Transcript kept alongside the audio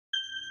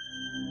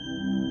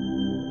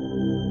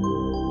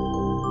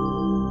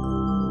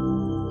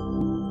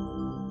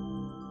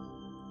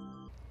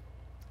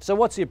So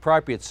what's the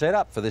appropriate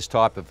setup for this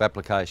type of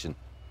application?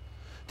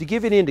 To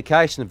give you an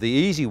indication of the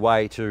easy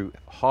way to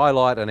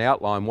highlight and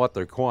outline what the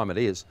requirement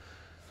is,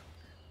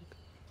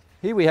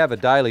 here we have a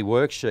daily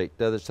worksheet.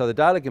 So the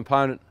daily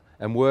component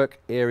and work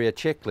area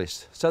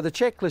checklist. So the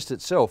checklist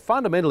itself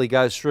fundamentally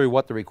goes through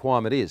what the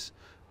requirement is.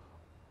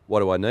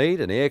 What do I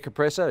need? An air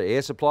compressor,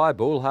 air supply,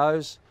 bull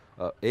hose,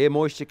 air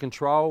moisture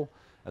control,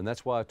 and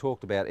that's why I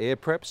talked about air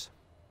preps.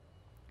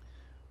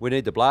 We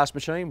need the blast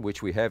machine,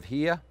 which we have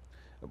here.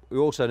 We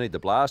also need the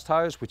blast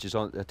hose, which is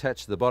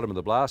attached to the bottom of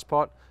the blast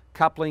pot,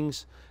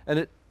 couplings,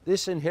 and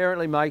this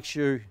inherently makes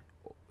you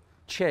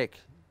check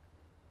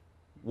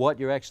what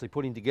you're actually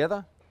putting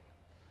together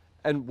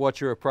and what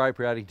you're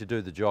appropriating to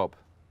do the job.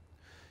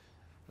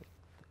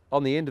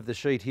 On the end of the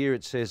sheet here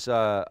it says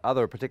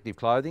other protective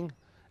clothing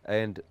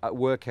and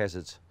work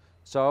hazards.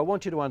 So I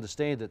want you to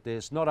understand that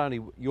there's not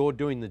only you're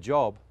doing the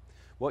job,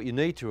 what you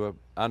need to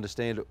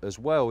understand as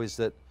well is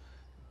that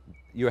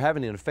you're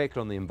having an effect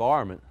on the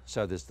environment.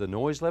 So there's the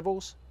noise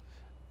levels,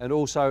 and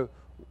also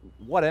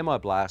what am I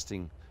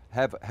blasting?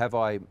 Have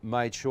I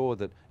made sure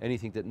that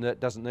anything that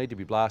doesn't need to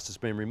be blasted has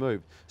been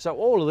removed? So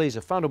all of these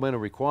are fundamental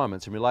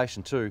requirements in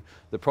relation to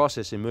the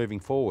process in moving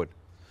forward.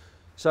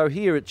 So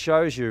here it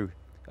shows you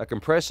a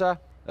compressor,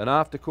 an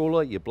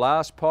aftercooler, your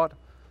blast pot,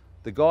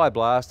 the guy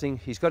blasting,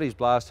 he's got his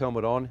blast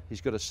helmet on,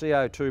 he's got a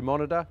CO2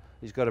 monitor,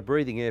 he's got a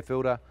breathing air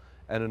filter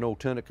and an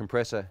alternate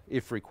compressor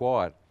if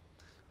required.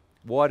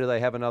 Why do they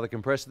have another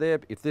compressor there?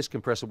 If this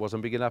compressor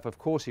wasn't big enough, of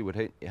course he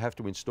would have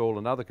to install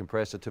another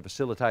compressor to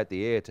facilitate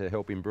the air to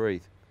help him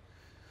breathe.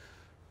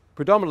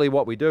 Predominantly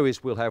what we do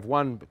is we'll have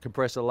one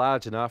compressor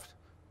large enough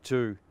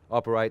to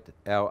operate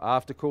our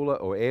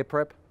aftercooler or air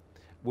prep.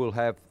 We'll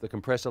have the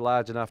compressor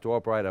large enough to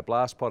operate our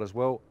blast pot as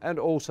well, and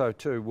also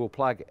too we'll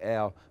plug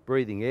our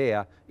breathing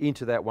air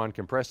into that one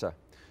compressor.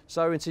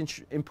 So it's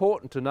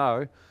important to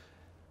know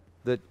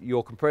that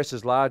your compressor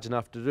is large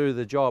enough to do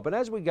the job, and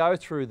as we go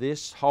through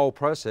this whole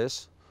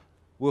process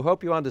we'll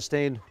help you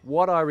understand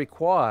what I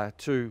require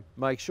to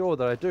make sure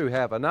that I do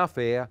have enough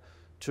air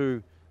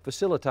to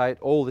facilitate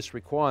all this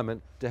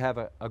requirement to have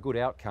a good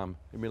outcome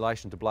in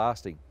relation to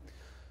blasting.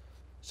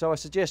 So I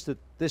suggest that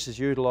this is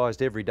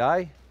utilised every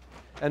day,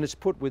 and it's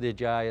put with your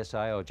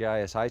JSA or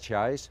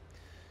JSHAs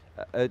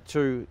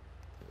to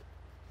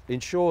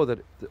ensure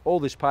that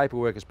all this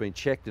paperwork has been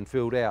checked and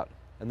filled out.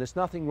 And there's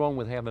nothing wrong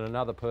with having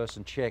another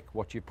person check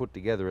what you put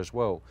together as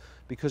well,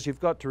 because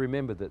you've got to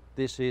remember that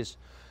this is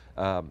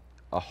a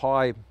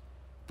high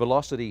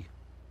velocity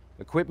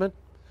equipment,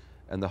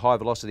 and the high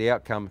velocity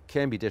outcome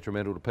can be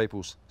detrimental to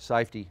people's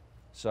safety.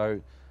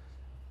 So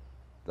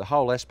the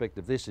whole aspect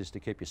of this is to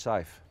keep you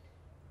safe.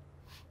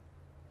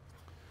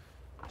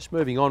 Just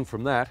moving on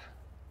from that,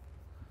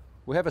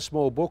 we have a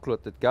small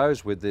booklet that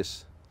goes with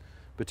this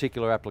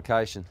particular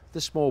application.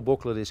 This small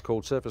booklet is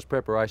called Surface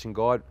Preparation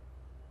Guide.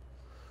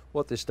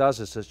 What this does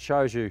is it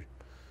shows you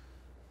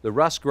the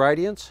rust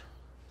gradients,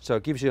 so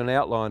it gives you an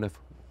outline of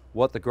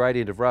what the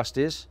gradient of rust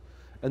is,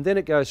 and then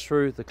it goes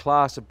through the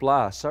class of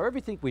blast. So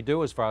everything we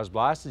do as far as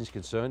blasting is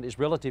concerned is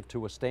relative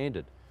to a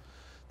standard.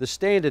 The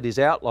standard is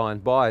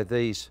outlined by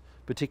these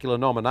particular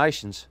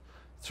nominations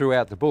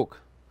throughout the book.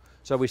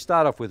 So we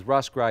start off with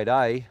rust grade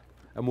A,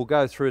 and we'll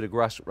go through to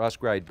rust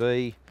grade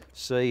B,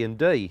 C and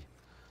D.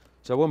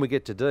 So when we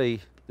get to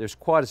D, there's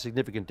quite a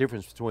significant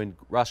difference between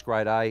rust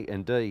grade A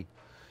and D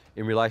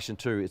in relation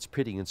to its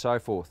pitting and so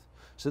forth.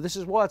 So this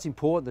is why it's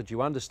important that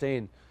you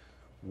understand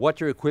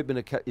what your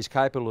equipment is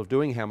capable of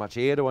doing, how much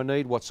air do I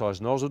need, what size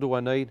nozzle do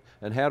I need,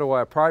 and how do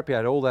I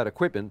appropriate all that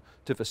equipment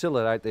to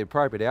facilitate the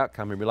appropriate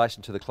outcome in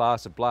relation to the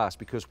class of blast.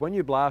 Because when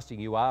you're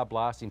blasting, you are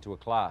blasting to a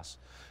class,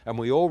 and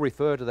we all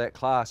refer to that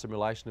class in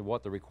relation to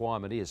what the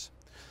requirement is.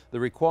 The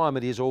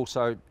requirement is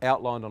also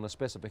outlined on a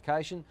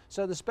specification,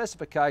 so the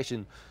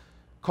specification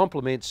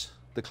complements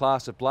the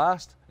class of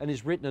blast and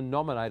is written and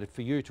nominated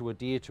for you to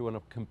adhere to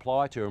and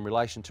comply to in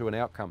relation to an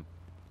outcome.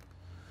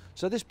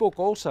 So this book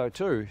also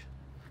too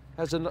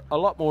has a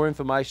lot more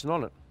information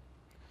on it.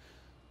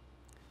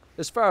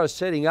 As far as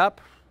setting up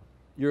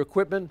your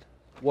equipment,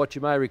 what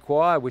you may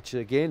require, which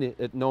again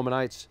it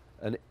nominates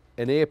an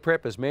air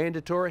prep as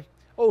mandatory.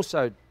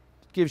 Also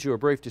gives you a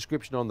brief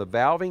description on the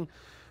valving,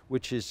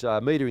 which is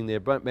metering the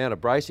amount of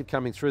abrasive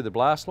coming through the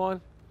blast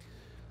line.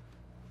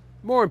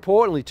 More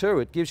importantly too,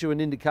 it gives you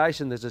an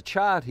indication, there's a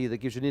chart here that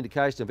gives you an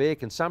indication of air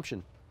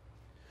consumption.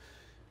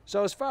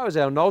 So as far as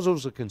our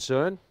nozzles are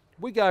concerned,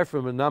 we go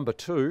from a number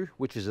 2,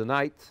 which is an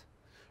 1/8,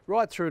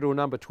 right through to a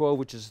number 12,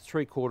 which is a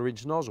 3/4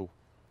 inch nozzle.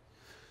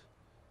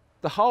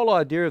 The whole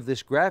idea of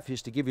this graph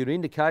is to give you an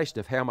indication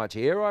of how much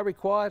air I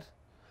required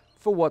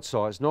for what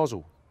size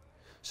nozzle.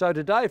 So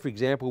today, for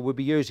example, we'll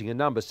be using a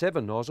number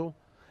 7 nozzle,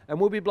 and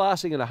we'll be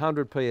blasting at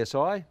 100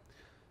 psi.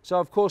 So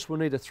of course we'll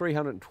need a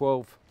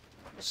 312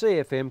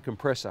 CFM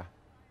compressor.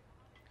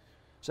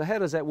 So how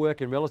does that work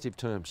in relative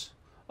terms?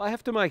 I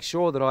have to make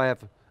sure that I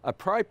have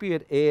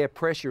appropriate air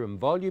pressure and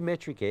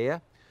volumetric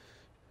air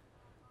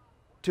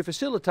to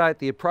facilitate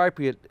the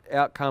appropriate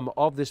outcome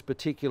of this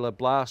particular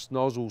blast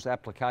nozzle's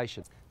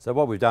application. So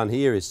what we've done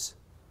here is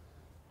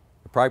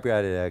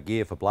appropriated our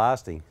gear for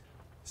blasting.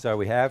 So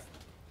we have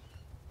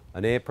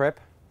an air prep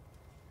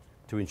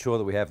to ensure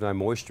that we have no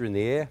moisture in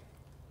the air.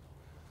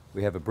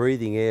 We have a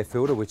breathing air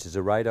filter, which is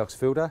a Radex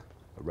filter,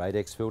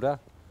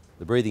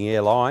 the breathing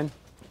air line,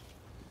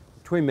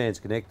 twin man's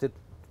connected,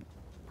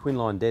 twin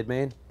line dead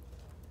man,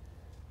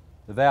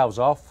 the valve's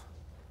off,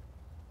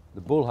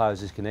 the bull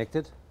hose is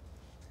connected,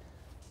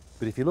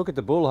 but if you look at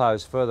the bull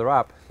hose further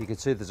up, you can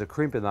see there's a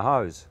crimp in the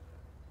hose.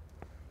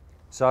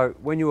 So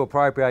when you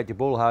appropriate your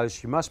bull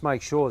hose, you must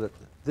make sure that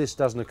this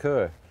doesn't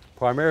occur,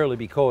 primarily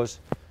because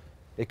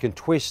it can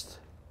twist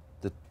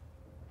the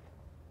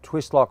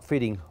twist lock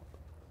fitting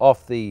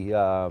off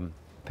the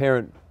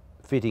parent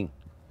fitting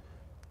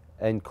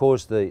and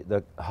cause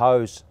the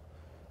hose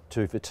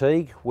to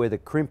fatigue where the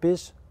crimp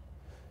is.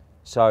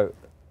 So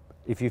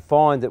if you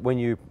find that when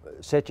you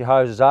set your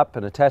hoses up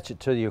and attach it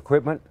to the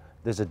equipment,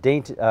 there's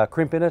a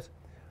crimp in it,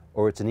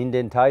 or it's an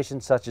indentation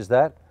such as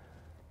that,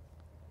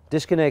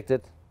 disconnect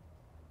it,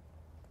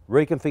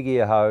 reconfigure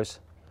your hose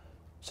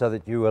so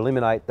that you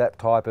eliminate that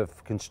type of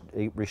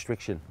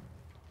restriction.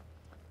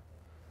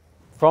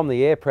 From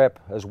the air prep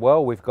as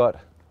well, we've got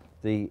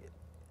the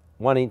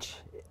 1-inch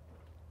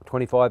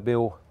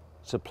 25mm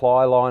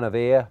supply line of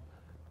air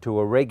to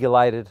a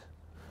regulated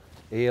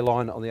air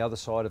line on the other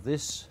side of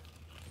this,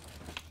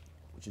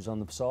 which is on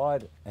the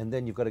side, and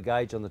then you've got a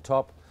gauge on the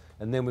top,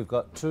 and then we've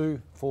got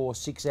 2, 4,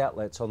 6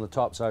 outlets on the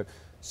top, so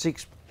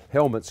 6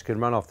 helmets can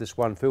run off this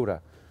one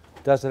filter.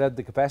 Does it have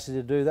the capacity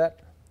to do that?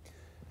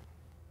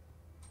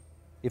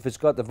 If it's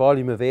got the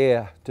volume of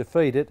air to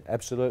feed it,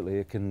 absolutely,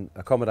 it can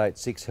accommodate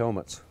 6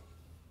 helmets.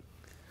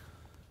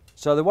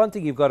 So the one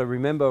thing you've got to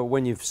remember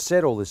when you've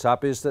set all this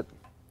up is that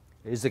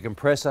the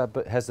compressor,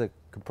 but has it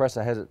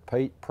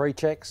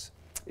pre-checks?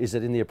 Is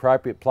it in the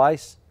appropriate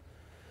place?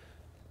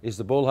 Is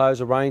the bull hose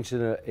arranged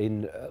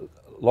in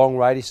long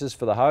radiuses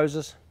for the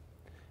hoses?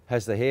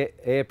 Has the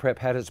air prep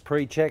had its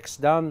pre-checks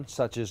done,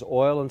 such as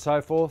oil and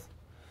so forth?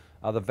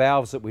 Are the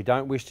valves that we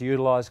don't wish to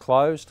utilise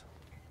closed?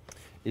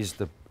 Is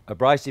the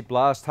abrasive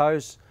blast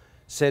hose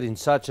set in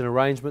such an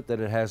arrangement that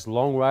it has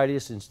long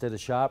radius instead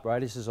of sharp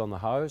radiuses on the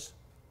hose?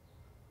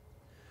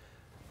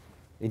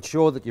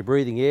 Ensure that your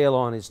breathing air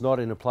line is not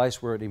in a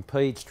place where it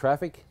impedes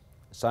traffic.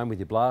 Same with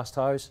your blast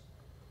hose.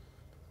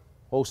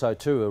 Also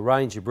too,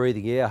 arrange your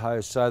breathing air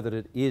hose so that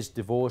it is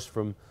divorced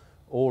from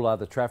all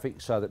other traffic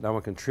so that no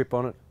one can trip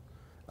on it,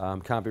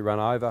 can't be run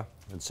over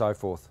and so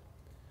forth.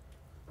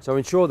 So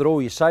ensure that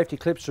all your safety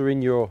clips are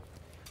in your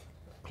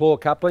claw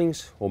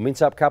couplings or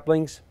mince-up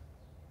couplings.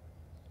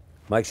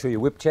 Make sure your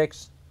whip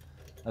checks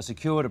are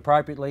secured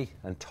appropriately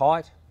and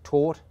tight,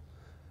 taut,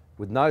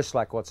 with no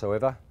slack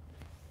whatsoever.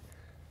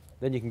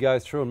 Then you can go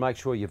through and make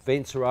sure your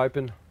vents are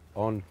open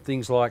on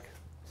things like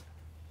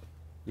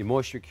your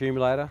moisture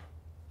accumulator,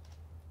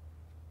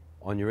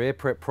 on your air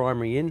prep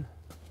primary in,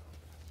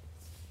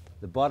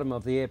 the bottom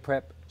of the air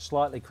prep,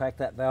 slightly crack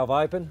that valve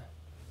open,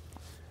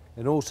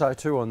 and also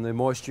too on the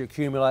moisture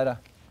accumulator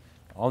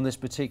on this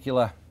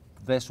particular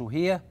vessel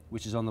here,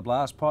 which is on the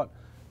blast pot,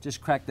 just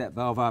crack that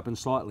valve open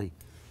slightly.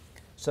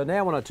 So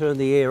now when I turn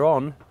the air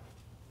on,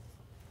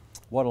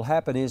 what will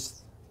happen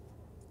is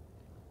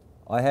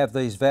I have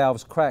these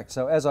valves cracked.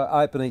 So as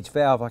I open each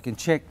valve, I can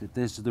check that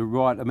there's the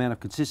right amount of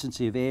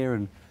consistency of air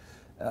and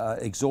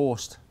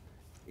exhaust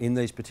in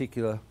these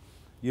particular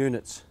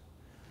units.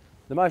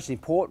 The most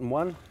important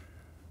one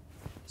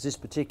is this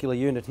particular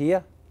unit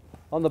here.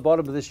 On the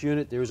bottom of this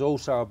unit there is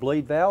also a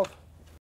bleed valve.